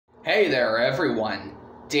Hey there, everyone.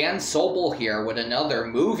 Dan Sobel here with another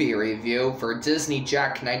movie review for Disney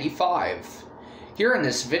Jack 95. Here in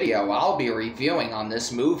this video, I'll be reviewing on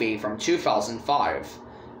this movie from 2005,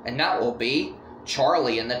 and that will be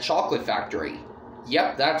Charlie and the Chocolate Factory.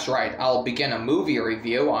 Yep, that's right, I'll begin a movie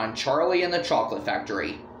review on Charlie and the Chocolate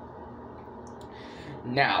Factory.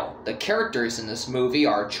 Now, the characters in this movie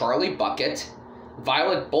are Charlie Bucket,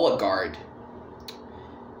 Violet Beauregarde,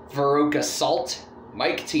 Veruca Salt,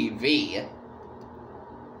 Mike TV,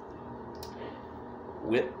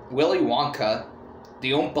 Willy Wonka,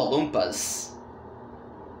 the Oompa Loompas,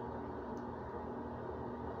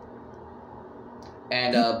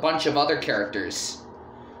 and a bunch of other characters.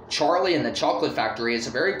 Charlie and the Chocolate Factory is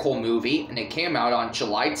a very cool movie, and it came out on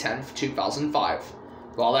July 10th, 2005.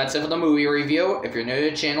 Well, that's it for the movie review. If you're new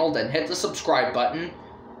to the channel, then hit the subscribe button,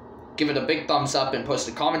 give it a big thumbs up, and post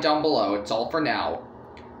a comment down below. It's all for now.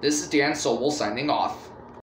 This is Dan Sobel signing off.